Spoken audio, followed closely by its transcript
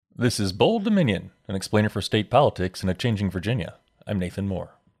This is Bold Dominion, an explainer for state politics in a changing Virginia. I'm Nathan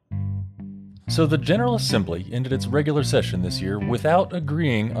Moore. So the General Assembly ended its regular session this year without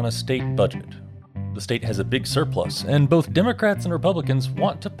agreeing on a state budget. The state has a big surplus, and both Democrats and Republicans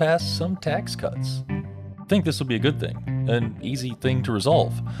want to pass some tax cuts. I think this will be a good thing, an easy thing to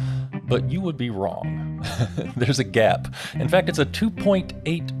resolve. But you would be wrong. There's a gap. In fact, it's a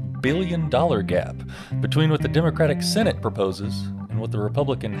 $2.8 billion gap between what the Democratic Senate proposes and what the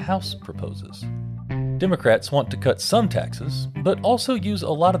Republican House proposes. Democrats want to cut some taxes, but also use a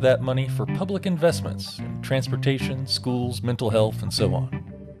lot of that money for public investments in transportation, schools, mental health, and so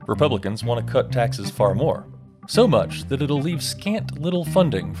on. Republicans want to cut taxes far more, so much that it'll leave scant little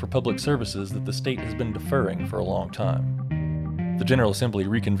funding for public services that the state has been deferring for a long time. The General Assembly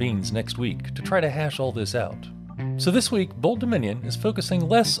reconvenes next week to try to hash all this out. So this week, Bold Dominion is focusing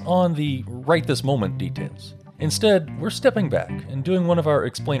less on the right this moment details. Instead, we're stepping back and doing one of our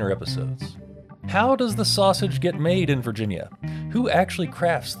explainer episodes. How does the sausage get made in Virginia? Who actually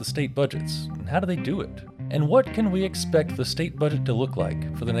crafts the state budgets? And how do they do it? And what can we expect the state budget to look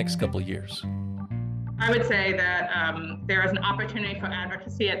like for the next couple of years? I would say that there is an opportunity for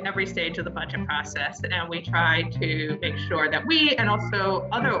advocacy at every stage of the budget process, and we try to make sure that we and also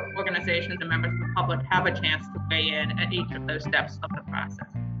other organizations and members of the public have a chance to weigh in at each of those steps of the process.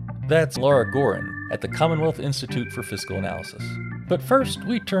 That's Laura Gorin at the Commonwealth Institute for Fiscal Analysis. But first,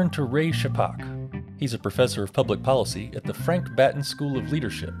 we turn to Ray Shapak. He's a professor of public policy at the Frank Batten School of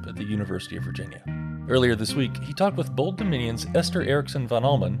Leadership at the University of Virginia. Earlier this week, he talked with Bold Dominion's Esther Erickson von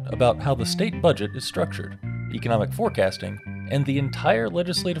Allmen about how the state budget is structured, economic forecasting, and the entire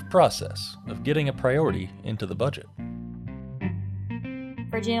legislative process of getting a priority into the budget.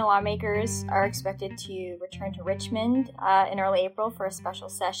 Virginia lawmakers are expected to return to Richmond in early April for a special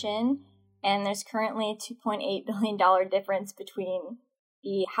session, and there's currently a $2.8 billion difference between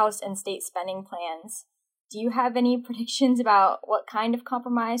the House and state spending plans. Do you have any predictions about what kind of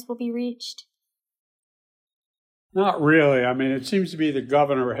compromise will be reached? Not really. I mean, it seems to be the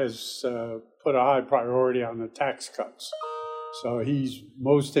governor has put a high priority on the tax cuts. So he's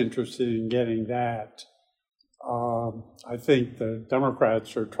most interested in getting that. I think the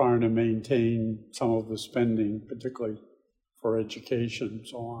Democrats are trying to maintain some of the spending, particularly for education and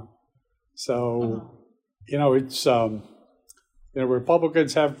so on. So, it's,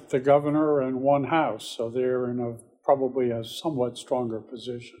 Republicans have the governor and one house, so they're in probably a somewhat stronger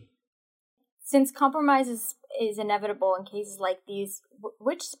position. Since compromise is inevitable in cases like these,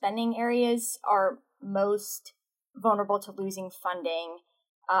 which spending areas are most vulnerable to losing funding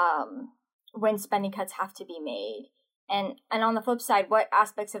when spending cuts have to be made? And on the flip side, what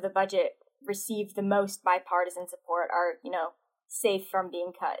aspects of the budget receive the most bipartisan support are, safe from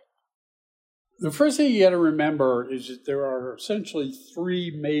being cut? The first thing you got to remember is that there are essentially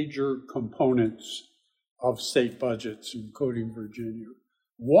three major components of state budgets, including Virginia.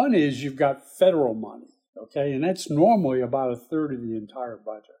 One is you've got federal money, okay, and that's normally about a third of the entire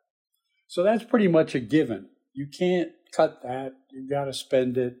budget. So that's pretty much a given. You can't cut that. You've got to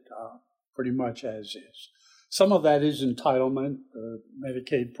spend it pretty much as is. Some of that is entitlement, the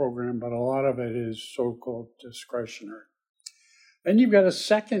Medicaid program, but a lot of it is so-called discretionary. Then you've got a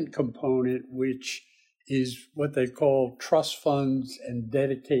second component, which is what they call trust funds and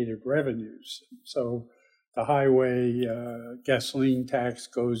dedicated revenues. So the highway gasoline tax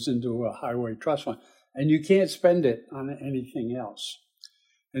goes into a highway trust fund, and you can't spend it on anything else.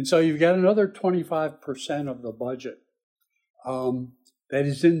 And so you've got another 25% of the budget that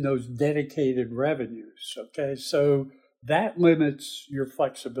is in those dedicated revenues, okay? So that limits your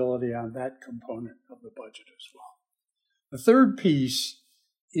flexibility on that component of the budget as well. The third piece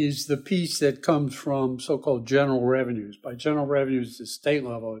is the piece that comes from so-called general revenues. By general revenues at the state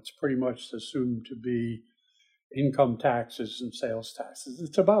level, it's pretty much assumed to be income taxes and sales taxes.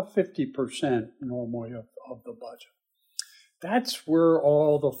 It's about 50% normally of the budget. That's where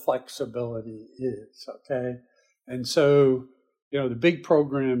all the flexibility is, okay? And so, the big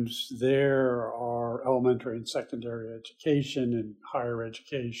programs there are elementary and secondary education and higher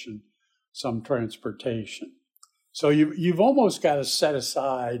education, some transportation. So you've almost got to set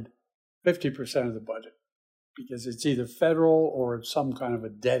aside 50% of the budget because it's either federal or it's some kind of a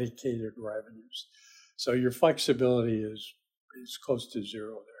dedicated revenues. So your flexibility is close to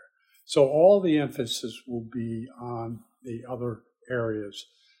zero there. So all the emphasis will be on the other areas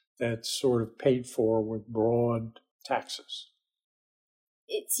that's sort of paid for with broad taxes.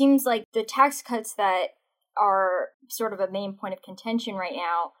 It seems like the tax cuts that are sort of a main point of contention right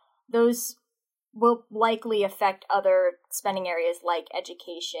now, those will likely affect other spending areas like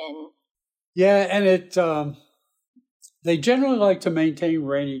education. Yeah, and They generally like to maintain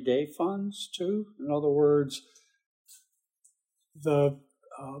rainy day funds too. In other words, the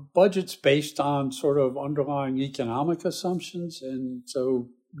budget's based on sort of underlying economic assumptions. And so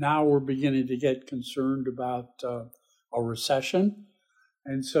now we're beginning to get concerned about a recession.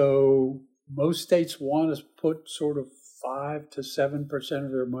 And so most states want to put sort of 5 to 7%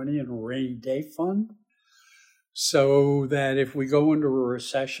 of their money in a rainy day fund so that if we go into a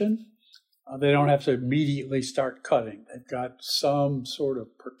recession, they don't have to immediately start cutting. They've got some sort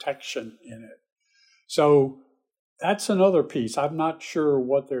of protection in it. So that's another piece. I'm not sure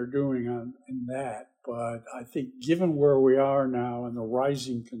what they're doing in that, but I think given where we are now and the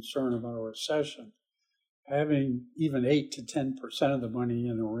rising concern about a recession, having even 8 to 10% of the money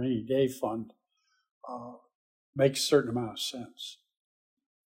in a rainy day fund makes a certain amount of sense.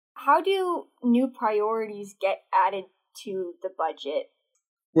 How do new priorities get added to the budget?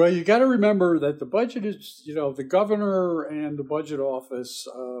 Well, you got to remember that the budget is, the governor and the budget office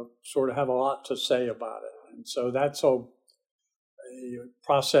sort of have a lot to say about it. And so that's a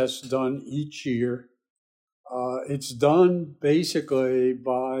process done each year. It's done basically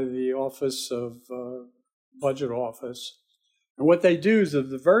by the Office of Budget Office. And what they do is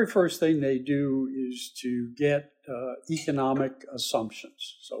the very first thing they do is to get economic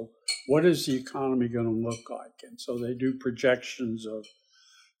assumptions. So what is the economy going to look like? And so they do projections of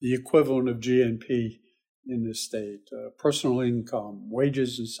the equivalent of GNP in the state, personal income,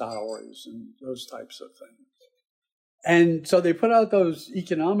 wages and salaries, and those types of things. And so they put out those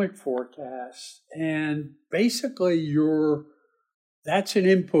economic forecasts, and basically that's an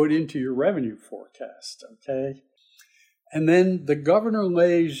input into your revenue forecast, okay? And then the governor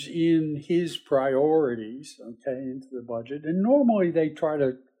lays in his priorities, okay, into the budget. And normally they try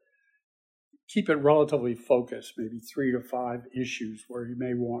to keep it relatively focused, maybe 3 to 5 issues where you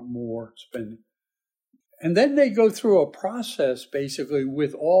may want more spending. And then they go through a process basically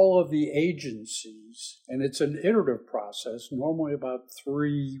with all of the agencies, and it's an iterative process, normally about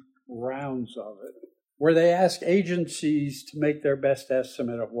 3 rounds of it, where they ask agencies to make their best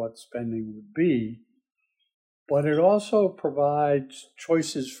estimate of what spending would be. But it also provides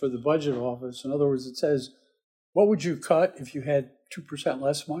choices for the budget office. In other words, it says, what would you cut if you had 2%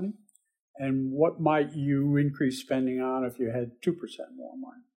 less money? And what might you increase spending on if you had 2% more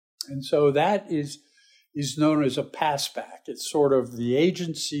money? And so that is known as a passback. It's sort of the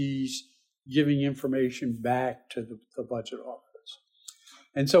agencies giving information back to the budget office.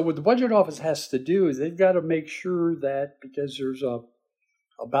 And so what the budget office has to do is they've got to make sure that, because there's a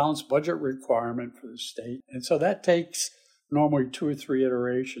balanced budget requirement for the state, and so that takes normally 2 or 3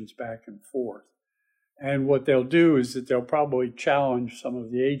 iterations back and forth. And what they'll do is that they'll probably challenge some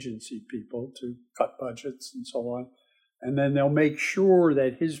of the agency people to cut budgets and so on. And then they'll make sure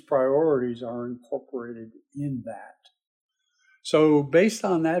that his priorities are incorporated in that. So based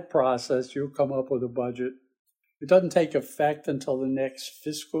on that process, you'll come up with a budget. It doesn't take effect until the next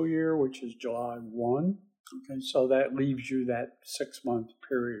fiscal year, which is July 1. Okay, so that leaves you that 6-month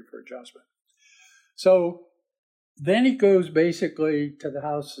period for adjustment. So then it goes basically to the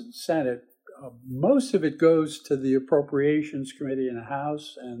House and Senate. Most of it goes to the Appropriations Committee in the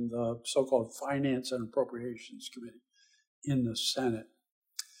House and the so-called Finance and Appropriations Committee in the Senate.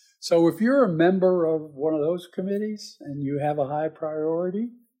 So if you're a member of one of those committees and you have a high priority,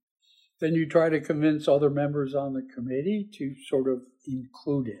 then you try to convince other members on the committee to sort of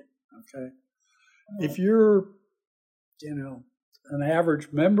include it, okay? If you're, an average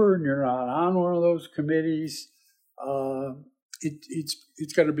member and you're not on one of those committees,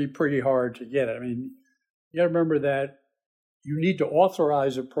 it's going to be pretty hard to get it. I mean, you got to remember that you need to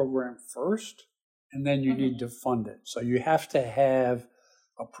authorize a program first, and then you need to fund it. So you have to have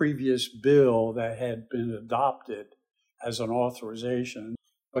a previous bill that had been adopted as an authorization.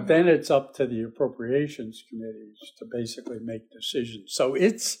 But then it's up to the appropriations committees to basically make decisions. So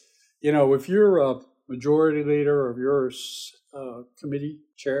it's, if you're a majority leader or if you're a committee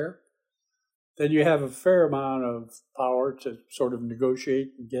chair, then you have a fair amount of power to sort of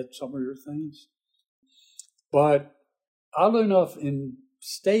negotiate and get some of your things. But oddly enough, in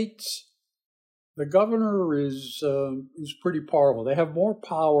states, the governor is pretty powerful. They have more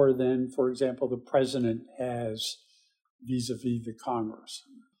power than, for example, the president has vis-a-vis the Congress.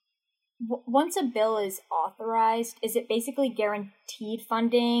 Once a bill is authorized, is it basically guaranteed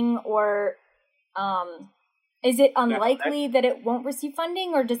funding, or is it unlikely that it won't receive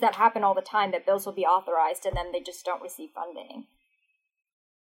funding, or does that happen all the time, that bills will be authorized and then they just don't receive funding?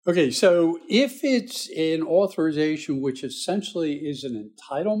 Okay, so if it's an authorization which essentially is an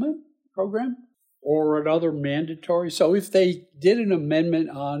entitlement program or another mandatory, so if they did an amendment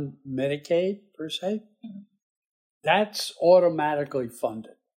on Medicaid, per se, that's automatically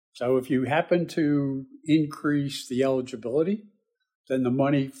funded. So if you happen to increase the eligibility, then the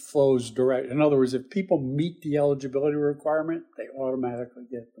money flows direct. In other words, if people meet the eligibility requirement, they automatically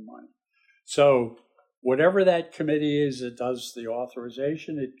get the money. So whatever that committee is that does the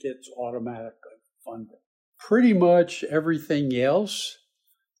authorization, it gets automatically funded. Pretty much everything else,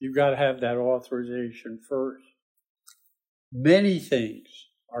 you've got to have that authorization first. Many things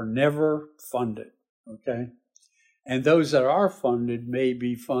are never funded, okay? And those that are funded may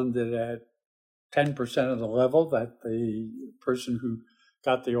be funded at 10% of the level that the person who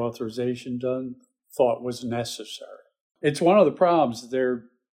got the authorization done thought was necessary. It's one of the problems.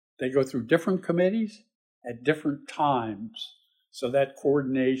 They go through different committees at different times, so that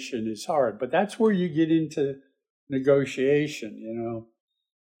coordination is hard. But that's where you get into negotiation, you know.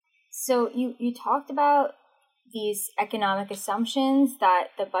 So you talked about these economic assumptions that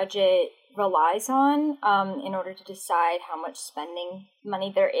the budget relies on in order to decide how much spending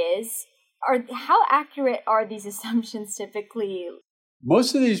money there is. How accurate are these assumptions typically?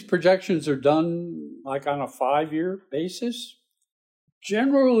 Most of these projections are done like on a 5-year basis.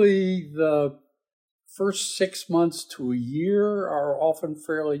 Generally, the first 6 months to a year are often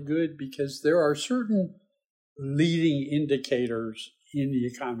fairly good because there are certain leading indicators in the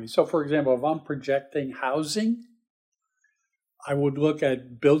economy. So, for example, if I'm projecting housing, I would look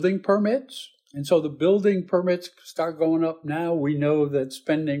at building permits. And so the building permits start going up now. We know that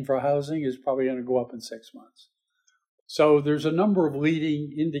spending for housing is probably going to go up in 6 months. So there's a number of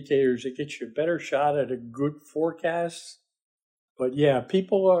leading indicators that get you a better shot at a good forecast. But yeah,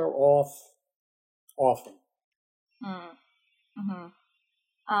 people are off often. Mm-hmm.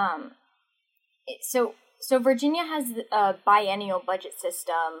 So Virginia has a biennial budget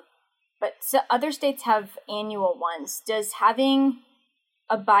system, but other states have annual ones. Does having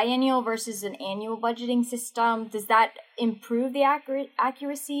a biennial versus an annual budgeting system, does that improve the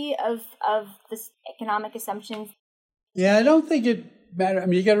accuracy of the economic assumptions? Yeah, I don't think it matters. I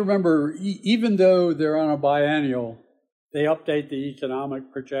mean, you got to remember, even though they're on a biennial, they update the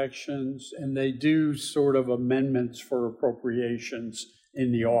economic projections and they do sort of amendments for appropriations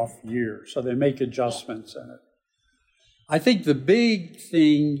in the off year. So they make adjustments in it. I think the big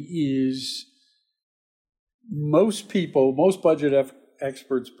thing is most budget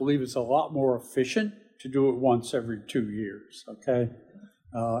experts believe it's a lot more efficient to do it once every 2 years, okay?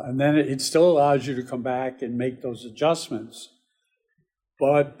 And then it still allows you to come back and make those adjustments.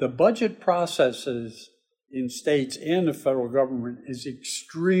 But the budget processes in states and the federal government is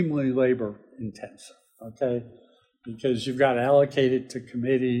extremely labor intensive, okay? Because you've got to allocate it to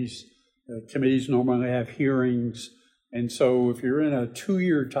committees. The committees normally have hearings. And so if you're in a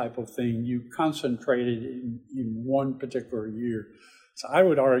 2-year type of thing, you concentrate it in one particular year. So I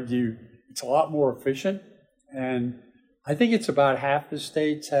would argue it's a lot more efficient. And I think it's about half the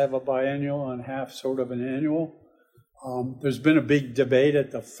states have a biennial and half sort of an annual. There's been a big debate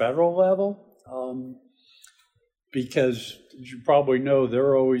at the federal level because, as you probably know,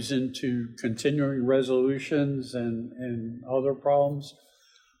 they're always into continuing resolutions and other problems.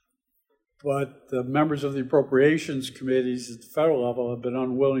 But the members of the appropriations committees at the federal level have been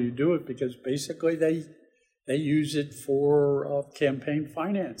unwilling to do it because basically they use it for campaign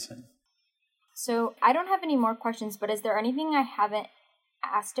financing. So I don't have any more questions, but is there anything I haven't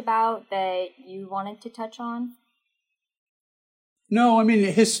asked about that you wanted to touch on? No, I mean,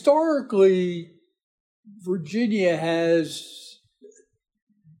 historically, Virginia has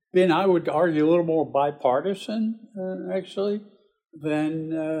been, I would argue, a little more bipartisan, actually,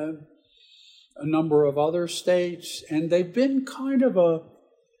 than a number of other states. And they've been kind of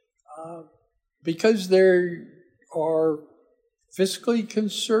because they are fiscally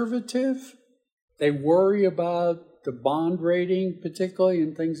conservative, they worry about the bond rating, particularly,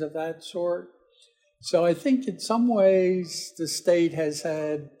 and things of that sort. So I think in some ways the state has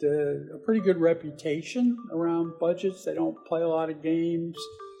had a pretty good reputation around budgets. They don't play a lot of games.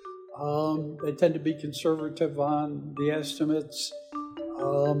 They tend to be conservative on the estimates.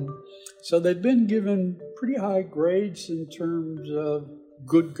 So they've been given pretty high grades in terms of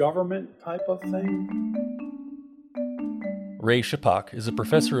good government type of thing. Ray Shapak is a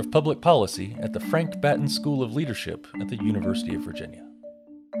professor of public policy at the Frank Batten School of Leadership at the University of Virginia.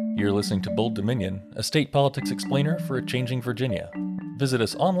 You're listening to Bold Dominion, a state politics explainer for a changing Virginia. Visit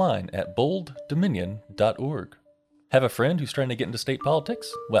us online at bolddominion.org. Have a friend who's trying to get into state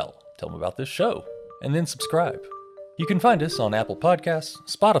politics? Well, tell them about this show, and then subscribe. You can find us on Apple Podcasts,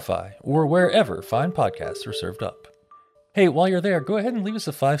 Spotify, or wherever fine podcasts are served up. Hey, while you're there, go ahead and leave us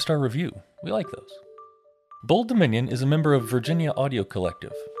a 5-star review. We like those. Bold Dominion is a member of Virginia Audio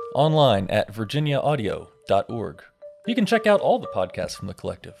Collective, online at virginiaaudio.org. You can check out all the podcasts from the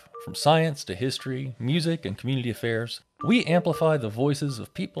collective, from science to history, music, and community affairs. We amplify the voices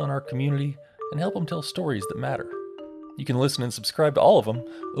of people in our community and help them tell stories that matter. You can listen and subscribe to all of them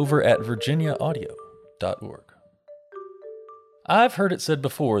over at virginiaaudio.org. I've heard it said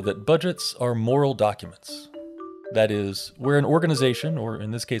before that budgets are moral documents. That is, where an organization, or in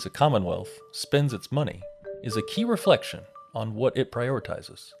this case a commonwealth, spends its money, is a key reflection on what it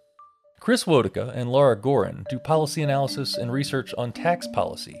prioritizes. Chris Wodeka and Laura Gorin do policy analysis and research on tax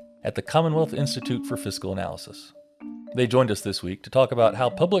policy at the Commonwealth Institute for Fiscal Analysis. They joined us this week to talk about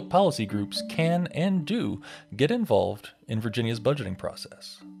how public policy groups can and do get involved in Virginia's budgeting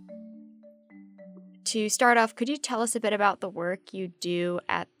process. To start off, could you tell us a bit about the work you do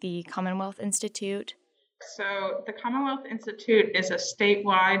at the Commonwealth Institute? So the Commonwealth Institute is a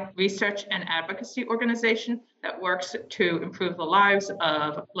statewide research and advocacy organization that works to improve the lives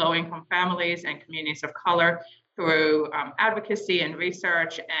of low-income families and communities of color through advocacy and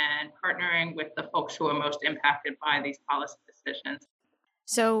research and partnering with the folks who are most impacted by these policy decisions.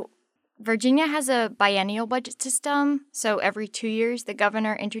 So Virginia has a biennial budget system. So every 2 years, the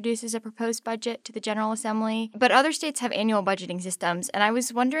governor introduces a proposed budget to the General Assembly. But other states have annual budgeting systems. And I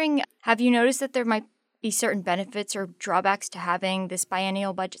was wondering, have you noticed that there might be certain benefits or drawbacks to having this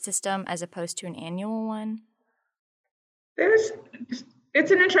biennial budget system as opposed to an annual one?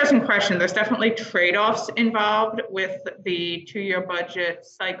 It's an interesting question. There's definitely trade-offs involved with the 2-year budget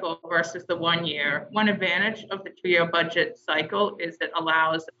cycle versus the 1 year. One advantage of the 2-year budget cycle is it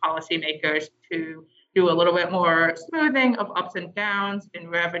allows policymakers to do a little bit more smoothing of ups and downs in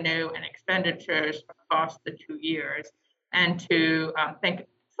revenue and expenditures across the 2 years, and to think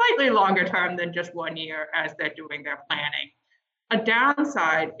slightly longer term than just 1 year as they're doing their planning. A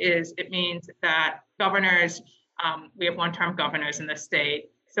downside is it means that governors, we have one-term governors in the state,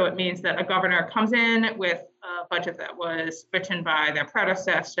 so it means that a governor comes in with a budget that was written by their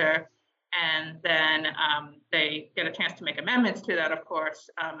predecessor, and then they get a chance to make amendments to that, of course,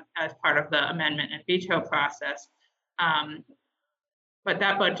 as part of the amendment and veto process. But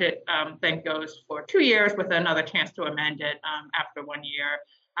that budget then goes for 2 years with another chance to amend it after 1 year.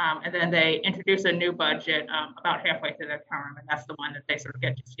 And then they introduce a new budget about halfway through their term, and that's the one that they sort of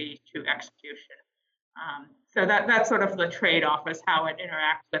get to see to execution. So that's sort of the trade-off is how it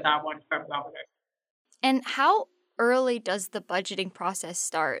interacts with our one-term governors. And how early does the budgeting process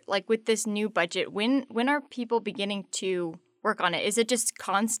start? Like with this new budget, when are people beginning to work on it? Is it just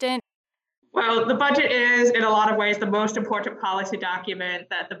constant? Well, the budget is, in a lot of ways, the most important policy document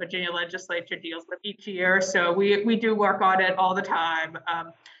that the Virginia legislature deals with each year. So we do work on it all the time.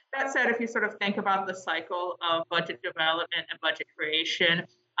 That said, if you sort of think about the cycle of budget development and budget creation,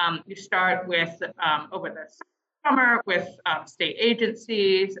 you start with, over the summer, with state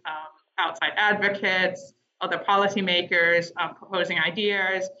agencies, outside advocates, other policymakers proposing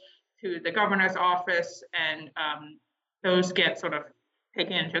ideas to the governor's office, and those get sort of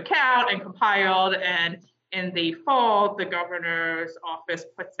taken into account and compiled, and in the fall, the governor's office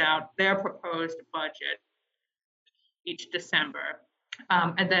puts out their proposed budget each December.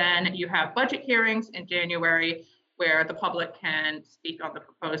 And then you have budget hearings in January where the public can speak on the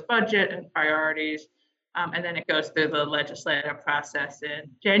proposed budget and priorities. And then it goes through the legislative process in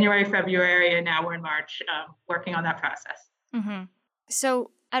January, February, and now we're in March working on that process. Mm-hmm.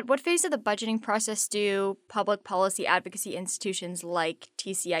 So at what phase of the budgeting process do public policy advocacy institutions like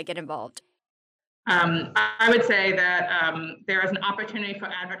TCI get involved? I would say that there is an opportunity for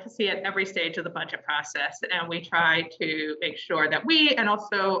advocacy at every stage of the budget process, and we try to make sure that we and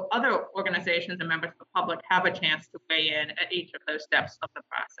also other organizations and members of the public have a chance to weigh in at each of those steps of the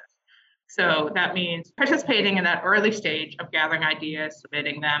process. So that means participating in that early stage of gathering ideas,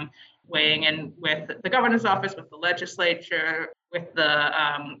 submitting them, weighing in with the governor's office, with the legislature, with the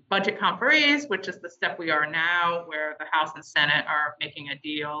budget conferees, which is the step we are now, where the House and Senate are making a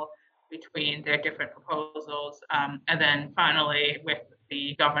deal between their different proposals, and then finally with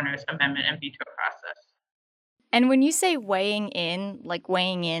the governor's amendment and veto process. And when you say weighing in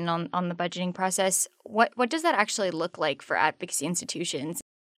on the budgeting process, what does that actually look like for advocacy institutions?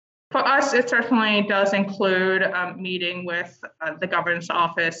 For us, it certainly does include meeting with the governor's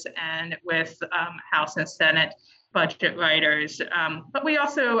office and with House and Senate budget writers. But we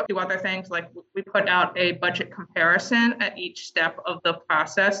also do other things, like we put out a budget comparison at each step of the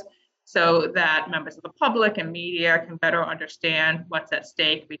process so that members of the public and media can better understand what's at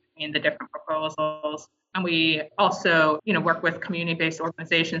stake between the different proposals. And we also, work with community-based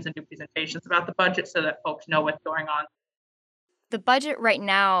organizations and do presentations about the budget so that folks know what's going on. The budget right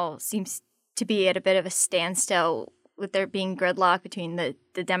now seems to be at a bit of a standstill. with there being gridlock between the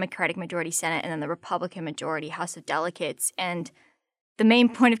Democratic majority Senate and then the Republican majority House of Delegates. And the main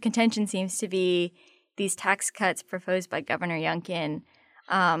point of contention seems to be these tax cuts proposed by Governor Youngkin.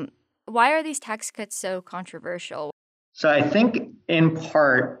 Why are these tax cuts so controversial? So I think in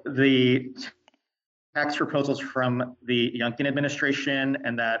part the tax proposals from the Youngkin administration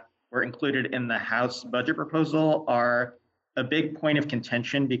and that were included in the House budget proposal are a big point of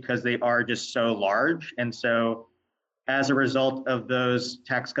contention because they are just so large. And so as a result of those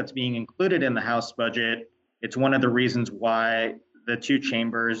tax cuts being included in the House budget, it's one of the reasons why the two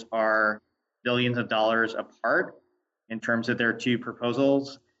chambers are billions of dollars apart in terms of their two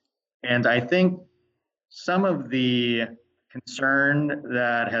proposals. And I think some of the concern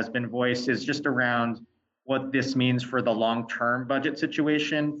that has been voiced is just around what this means for the long-term budget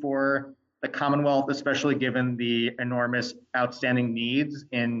situation for the Commonwealth, especially given the enormous outstanding needs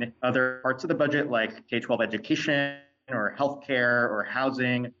in other parts of the budget, like K-12 education or healthcare or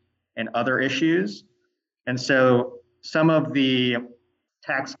housing and other issues. And so some of the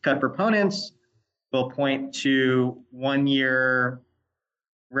tax cut proponents will point to one-year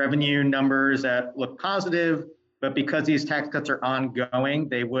revenue numbers that look positive, but because these tax cuts are ongoing,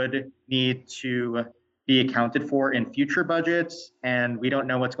 they would need to be accounted for in future budgets. And we don't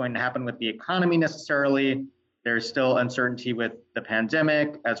know what's going to happen with the economy necessarily. There's still uncertainty with the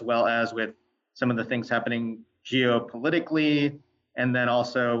pandemic, as well as with some of the things happening geopolitically, and then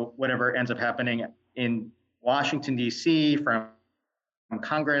also whatever ends up happening in Washington, D.C. from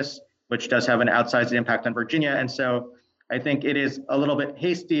Congress, which does have an outsized impact on Virginia. And so I think it is a little bit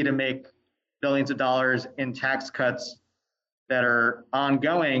hasty to make billions of dollars in tax cuts that are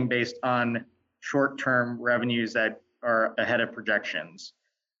ongoing based on short-term revenues that are ahead of projections.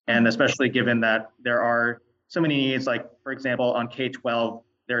 And especially given that there are so many needs, like, for example, on K-12,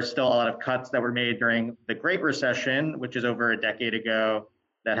 there's still a lot of cuts that were made during the Great Recession, which is over a decade ago,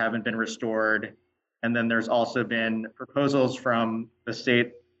 that haven't been restored. And then there's also been proposals from the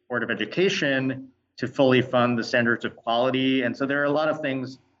State Board of Education to fully fund the standards of quality. And so there are a lot of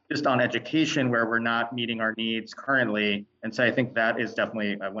things just on education where we're not meeting our needs currently. And so I think that is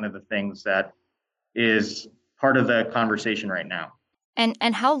definitely one of the things that is part of the conversation right now.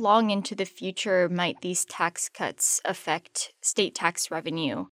 And how long into the future might these tax cuts affect state tax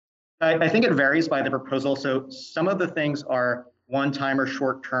revenue? I think it varies by the proposal. So some of the things are one-time or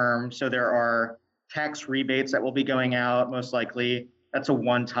short-term. So there are tax rebates that will be going out, most likely. That's a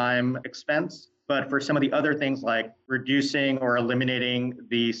one-time expense. But for some of the other things like reducing or eliminating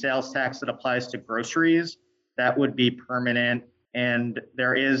the sales tax that applies to groceries, that would be permanent. And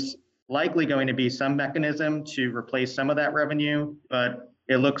there is likely going to be some mechanism to replace some of that revenue. But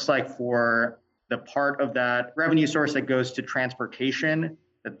it looks like for the part of that revenue source that goes to transportation,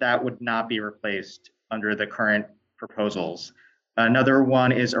 that would not be replaced under the current proposals. Another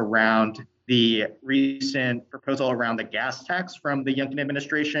one is around the recent proposal around the gas tax from the Youngkin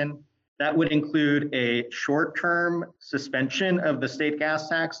administration. That would include a short-term suspension of the state gas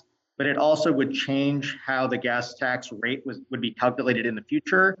tax, but it also would change how the gas tax rate would be calculated in the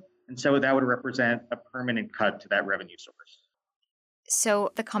future. And so that would represent a permanent cut to that revenue source.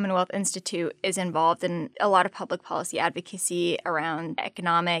 So the Commonwealth Institute is involved in a lot of public policy advocacy around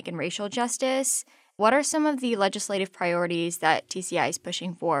economic and racial justice. What are some of the legislative priorities that TCI is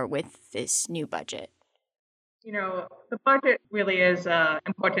pushing for with this new budget? You know, the budget really is an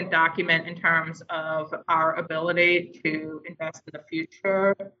important document in terms of our ability to invest in the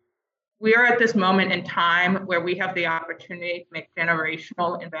future. We are at this moment in time where we have the opportunity to make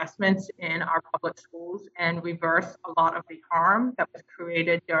generational investments in our public schools and reverse a lot of the harm that was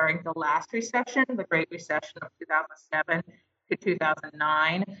created during the last recession, the Great Recession of 2007 to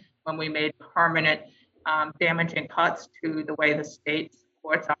 2009, when we made permanent damaging cuts to the way the state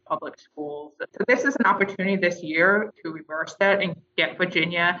supports our public schools. So this is an opportunity this year to reverse that and get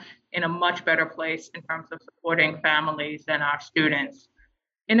Virginia in a much better place in terms of supporting families and our students.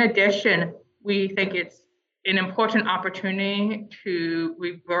 In addition, we think it's an important opportunity to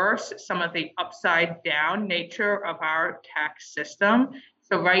reverse some of the upside down nature of our tax system.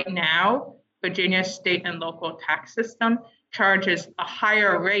 So right now, Virginia's state and local tax system charges a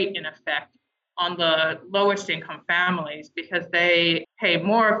higher rate in effect on the lowest income families because they pay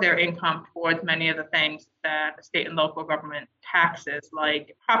more of their income towards many of the things that the state and local government taxes,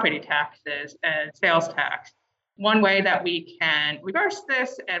 like property taxes and sales tax. One way that we can reverse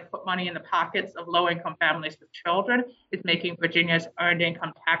this and put money in the pockets of low-income families with children is making Virginia's earned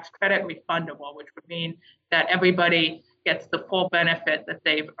income tax credit refundable, which would mean that everybody gets the full benefit that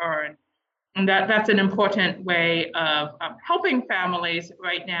they've earned. And that's an important way of helping families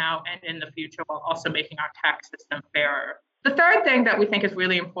right now and in the future, while also making our tax system fairer. The third thing that we think is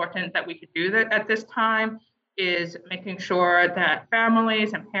really important that we could do that at this time is making sure that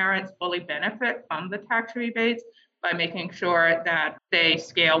families and parents fully benefit from the tax rebates by making sure that they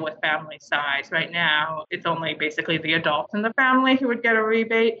scale with family size. Right now, it's only basically the adults in the family who would get a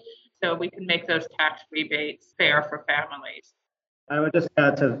rebate. So we can make those tax rebates fair for families. I would just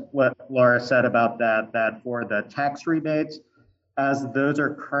add to what Laura said about that for the tax rebates, as those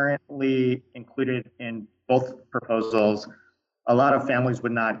are currently included in both proposals, a lot of families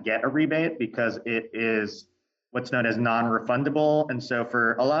would not get a rebate because it is what's known as non-refundable. And so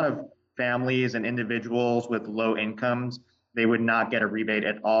for a lot of families and individuals with low incomes, they would not get a rebate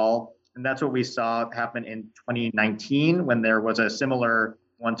at all. And that's what we saw happen in 2019 when there was a similar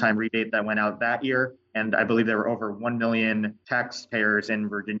one-time rebate that went out that year. And I believe there were over 1 million taxpayers in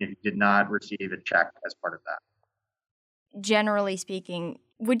Virginia who did not receive a check as part of that. Generally speaking,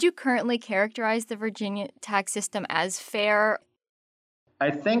 would you currently characterize the Virginia tax system as fair? I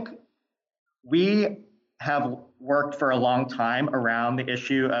think we have worked for a long time around the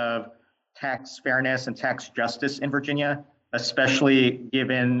issue of tax fairness and tax justice in Virginia, especially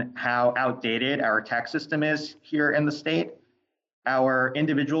given how outdated our tax system is here in the state. Our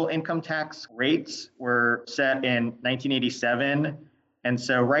individual income tax rates were set in 1987. And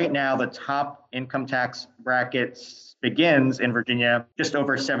so right now, the top income tax brackets begins in Virginia just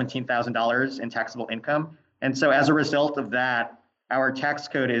over $17,000 in taxable income. And so as a result of that, our tax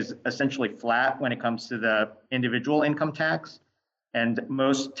code is essentially flat when it comes to the individual income tax. And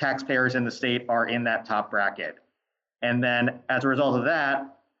most taxpayers in the state are in that top bracket. And then as a result of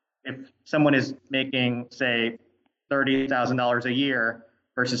that, if someone is making, say, $30,000 a year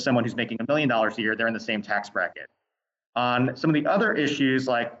versus someone who's making $1 million a year, they're in the same tax bracket. On some of the other issues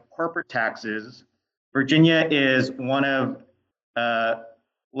like corporate taxes, Virginia is one of a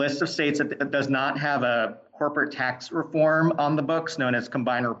list of states that does not have a corporate tax reform on the books known as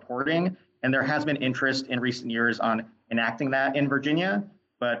combined reporting. And there has been interest in recent years on enacting that in Virginia.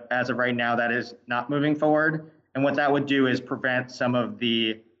 But as of right now, that is not moving forward. And what that would do is prevent some of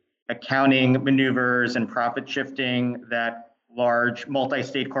the accounting maneuvers and profit shifting that large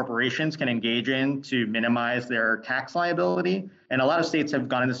multi-state corporations can engage in to minimize their tax liability. And a lot of states have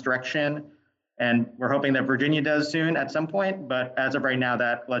gone in this direction. And we're hoping that Virginia does soon at some point. But as of right now,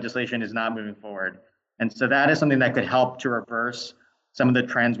 that legislation is not moving forward. And so that is something that could help to reverse some of the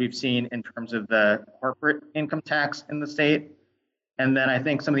trends we've seen in terms of the corporate income tax in the state. And then I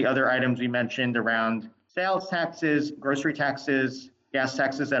think some of the other items we mentioned around sales taxes, grocery taxes, gas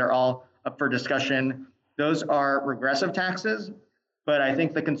taxes that are all up for discussion, those are regressive taxes. But I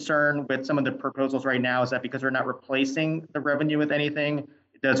think the concern with some of the proposals right now is that because we're not replacing the revenue with anything,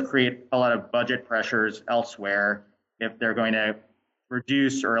 it does create a lot of budget pressures elsewhere if they're going to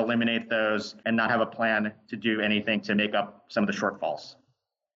reduce or eliminate those and not have a plan to do anything to make up some of the shortfalls.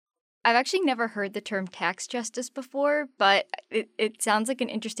 I've actually never heard the term tax justice before, but it sounds like an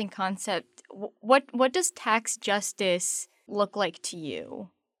interesting concept. What does tax justice look like to you?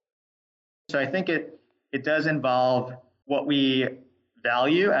 So I think it does involve what we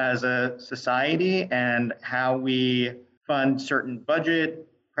value as a society and how we fund certain budget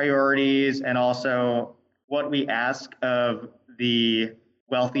priorities, and also what we ask of the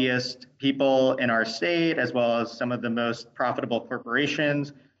wealthiest people in our state, as well as some of the most profitable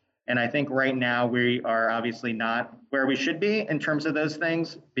corporations. And I think right now we are obviously not where we should be in terms of those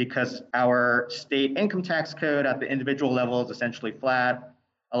things, because our state income tax code at the individual level is essentially flat.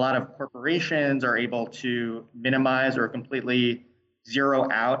 A lot of corporations are able to minimize or completely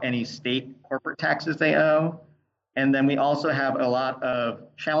zero out any state corporate taxes they owe. And then we also have a lot of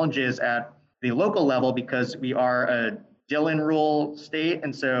challenges at the local level because we are a Dillon rule state.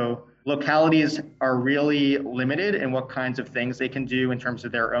 And so localities are really limited in what kinds of things they can do in terms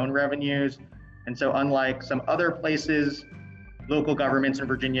of their own revenues. And so unlike some other places, local governments in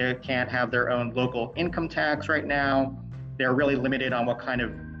Virginia can't have their own local income tax right now. They're really limited on what kind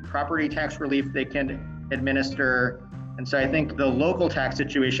of property tax relief they can administer. And so I think the local tax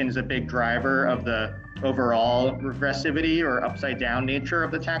situation is a big driver of the overall regressivity or upside down nature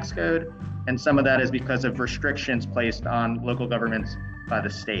of the tax code. And some of that is because of restrictions placed on local governments by the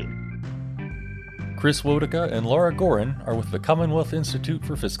state. Chris Wodeka and Laura Gorin are with the Commonwealth Institute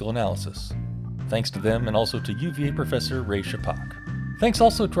for Fiscal Analysis. Thanks to them, and also to UVA professor Ray Shapak. Thanks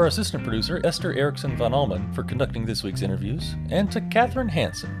also to our assistant producer Esther Erickson von Allman for conducting this week's interviews, and to Katherine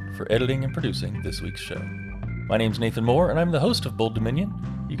Hansen for editing and producing this week's show. My name's Nathan Moore, and I'm the host of Bold Dominion.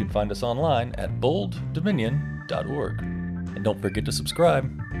 You can find us online at bolddominion.org. And don't forget to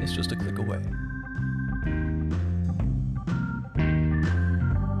subscribe, it's just a click away.